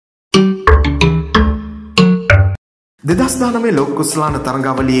2019 ලෝක කුසලාන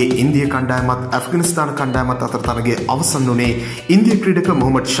තරගාවලියේ ඉන්දිය කණ්ඩායමත් ඇෆ්ගනිස්තාන කණ්ඩායමත් අතර තරගයේ අවසන් වුණේ ඉන්දිය ක්‍රීඩක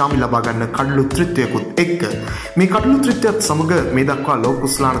මොහමඩ් ෂාමි ලබා ගන්න කඩළු ත්‍රිත්වයකුත් එක්ක. මේ කඩළු ත්‍රිත්වයත් සමග මේ දක්වා ලෝක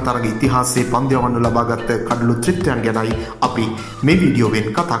කුසලාන තරග ඉතිහාසයේ පන්දයවන්න ලබාගත් කඩළු ත්‍රිත්වයන් ගැනයි අපි මේ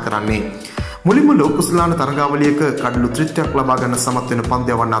වීඩියෝවෙන් කතා කරන්නේ. මුලින්ම ලෝක කුසලාන තරගාවලියක කඩළු ත්‍රිත්වයක් ලබා ගන්න සමත් වෙන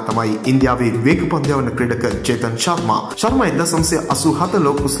පන්දයවන්නා තමයි ඉන්දියාවේ වේග පන්දයවන ක්‍රීඩක චේතන් ශර්මා. ශර්මා 1987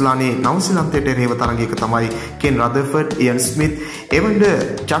 ලෝක කුසලානයේ නවසීලන්තයට එරෙහිව තරගයක තමයි කෙන් රදර්ෆර්ඩ්, ඉයන් ස්මිත්, එවන්ඩ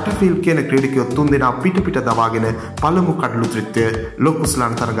චටර්ෆීල්ඩ් කියන ක්‍රීඩකයෝ තුන්දෙනා පිට දවාගෙන පළමු කඩළු ත්‍රිත්වය ලෝක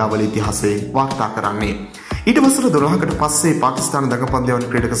කුසලාන තරගාවලිය ඉතිහාසයේ වාර්තා කරන්නේ. ඊට වසර 12කට පස්සේ පාකිස්තාන දඟපන්දයවන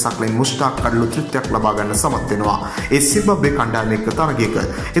ක්‍රීඩක සක්ලෙන් මුෂ්තාක් කඩළු ත්‍රිත්වයක් ලබා ගන්න සමත් වෙනවා. ඒ සිම්බබ්වේ කණ්ඩායම එක්ක තරගයක.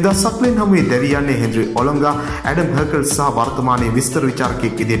 එදා සක්ලෙන් හමුවේ දැවී යන්නේ හෙන්රි ඔලංගා, ඇඩම් හර්කල් සහ වර්තමානයේ විස්තර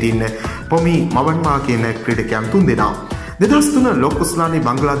විචාරකයෙක් විදිහට ඉන්න පොමි මවන්මා කියන ක්‍රීඩකයන් තුන්දෙනා. 2003 ලෝක කුසලානයේ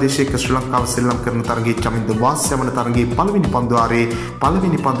බංග්ලාදේශයේ ශ්‍රී ලංකාව සෙල්ලම් කරන තරගයේ චමින්ද වාස් යවන තරගයේ පළවෙනි පන්දුවාරයේ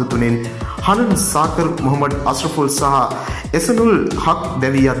පළවෙනි පන්දු තුනෙන් හනන් සාකර් මොහමඩ් අස්රෆුල් සහ එසනුල් හක්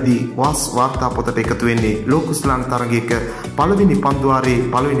දැවී යද්දී වාස් වාර්තා පොතට එකතු වෙන්නේ ලෝක කුසලාන තරගයක පළවෙනි පන්දුවාරයේ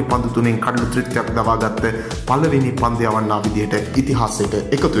පළවෙනි පන්දු තුනෙන් කඩළු ත්‍රිත්වයක් දවාගත්ත පළවෙනි පන්දු යවන්නා විදියට ඉතිහාසයට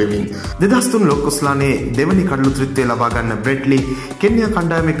එකතු වෙමින් 2003 ලෝක කුසලානයේ දෙවනි කඩළු ත්‍රිත්වය ලබා ගන්න බ්‍රෙඩ්ලි කෙන්යා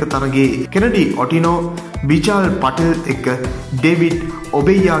කණ්ඩායම එක්ක තරගයේ කෙනඩි ඔටිනෝ, බිචාල් පටෙල් එක්ක ඩේවිඩ්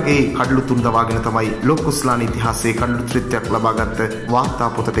ඔබෙයාගේ කඩළු තුන් දවාගෙන තමයි ලෝක කුසලාන ඉතිහාසයේ කඩළු ත්‍රිත්වයක් ලබාගත් වාර්තා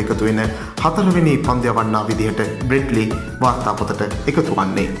පොතට එකතු වෙන හතරවෙනි පන්දයවන්නා විදිහට බ්‍රෙඩ්ලි වාර්තා පොතට එකතු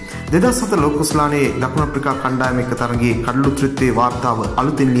වන්නේ. 2007 ලෝක කුසලානයේ දකුණු අප්‍රිකා කණ්ඩායම එක්ක තරගයේ කඩළු ත්‍රිත්වයේ වාර්තාව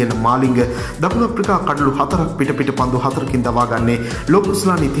අලුතින් ලියන මාලිංග දකුණු අප්‍රිකා කඩළු හතරක් පිට පන්දු හතරකින් දවාගන්නේ ලෝක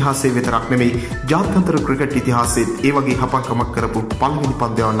කුසලාන ඉතිහාසයේ විතරක් නෙමෙයි ජාත්‍යන්තර ක්‍රිකට් ඉතිහාසයේත් ඒ වගේ හපංකමක් කරපු පළවෙනි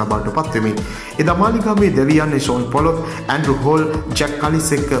පන්දයවන්නා බවට පත් වෙමින් එදා මාලිගාවේ දැවී යන්නේ ෂෝන් පොලොක්, ඇන්ඩ්‍රු හෝල්, ජැක්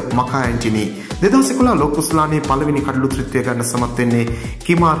කලිස් එක්ක මකා ඇන්ටිනි. 2011 ලෝක කුසලානයේ පළවෙනි කඩළු ත්‍රිත්වය ගන්න සමත් වෙන්නේ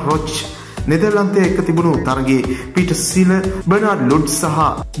කිමාර් රොච්. නෙදර්ලන්තයේ එක්ක තිබුණු තරගයේ පීටර් සීලර්, බර්නාඩ් ලුඩ් සහ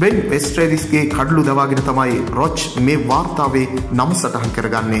බෙන් වෙස්ට්‍රේරිස්ගේ කඩළු දවාගෙන තමයි රොච් මේ වාර්තාවේ නම සටහන්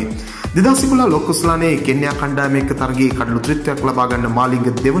කරගන්නේ. 2011 ලෝක කුසලානයේ කෙන්යා කණ්ඩායම එක්ක තරගයේ කඩළු ත්‍රිත්වයක් ලබා ගන්න මාලිංග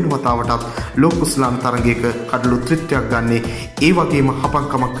දෙවන වතාවටත් ලෝක කුසලාන තරගයක කඩළු ත්‍රිත්වයක් ගන්නේ ඒ වගේම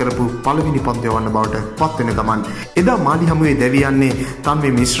හපංකමක් කරපු පළවෙනි පන්දයවන්න බවට පත් වෙන ගමන් එදා මාලි හමුවේ දැවී යන්නේ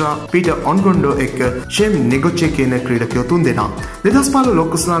තන්වේ මිශ්‍රා, පීටර් ඔන්ගොන්ඩෝ එක්ක ෂෙම් නෙගොචේ කියන ක්‍රීඩකයෝ තුන්දෙනා. 2015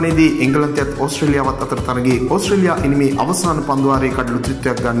 ලෝක කුසලානයේදී එංගලන්තයත් ඕස්ට්‍රේලියාවත් අතර තරගයේ ඕස්ට්‍රේලියා ඉනිමේ අවසාන පන්දුවාරයේ කඩළු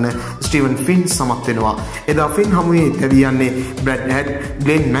ත්‍රිත්වයක් ගන්න ස්ටීවන් ෆින් සමත් වෙනවා. එදා ෆින් හමුවේ දැවී යන්නේ බ්‍රැඩ් හැඩ්,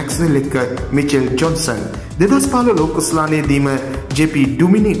 ග්ලෙන් මැක්ස්වෙල් එක්ක මිචෙල් ජොන්සන්. 2015 ලෝක කුසලානයේදීම JP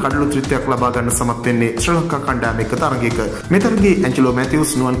ඩුමිනි කඩළු ත්‍රිත්වයක් ලබා ගන්න සමත් වෙන්නේ ශ්‍රී ලංකා කණ්ඩායම එක්ක තරගයක. මේ තරගයේ ඇන්ජලෝ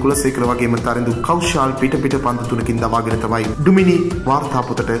මැතිව්ස්, නුවන් කුලසේකර වගේම තරිඳු කෞෂාල් පිට පන්දු තුනකින් දවාගෙන තමයි ඩුමිනි වාර්තා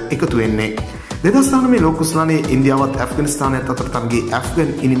පොතට එකතු වෙන්නේ. 2019 ලෝක කුසලානයේ ඉන්දියාවත් ඇෆ්ගනිස්තානයත් අතර තරගයේ ඇෆ්ගන්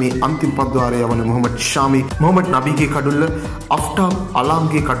ඉනිමේ අන්තිම පන්දුවාරය යවන මොහමඩ් ෂාමි, මොහමඩ් නබීගේ කඩුල්ල, අෆ්ටාබ්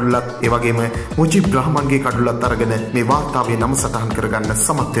අලාම්ගේ කඩුල්ලත් ඒ වගේම මුජිබ් රහමන්ගේ කඩුල්ලත් අරගෙන මේ වාර්තාවේ නම සටහන් කරගන්න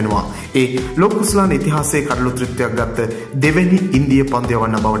සමත් වෙනවා. ඒ ලෝක කුසලාන ඉතිහාසයේ කඩළු ත්‍රිත්වයක් ගත්ත දෙවෙනි ඉන්දිය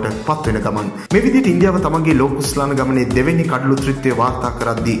පන්දයවන්න බවට පත් වෙන ගමන් මේ විදිහට ඉන්දියාව තමන්ගේ ලෝක කුසලාන ගමනේ දෙවෙනි කඩළු ත්‍රිත්වය වාර්තා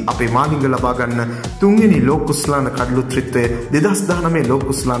කරද්දී අපේ මාලිංග ලබා ගන්න තුන්වෙනි ලෝක කුසලාන කඩළු ත්‍රිත්වය 2019 ලෝක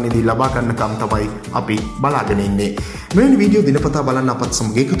කුසලානයේදී ලබා ගන්නකම් තමයි අපි බලාගෙන ඉන්නේ. මෙවැනි වීඩියෝ දිනපතා බලන්න අපත්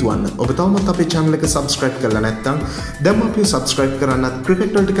සමග එකතු වෙන්න. ඔබ තවමත් අපේ channel එක subscribe කරලා නැත්නම් දැන් අපිව subscribe කරන්නත්,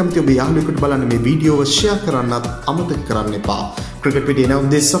 ක්‍රිකට් වලට කැමති ඔබ යාළුවෙකුට බලන්න මේ වීඩියෝව share කරන්නත් අමතක කරන්න එපා. ක්‍රිකට් පිටේ නම්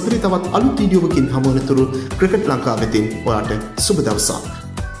දෙස් සපිරි තවත් අලුත් වීඩියෝවකින් හමු වෙනතුරු ක්‍රිකට් ලංකාව වෙතින් ඔයාට සුබ දවසක්.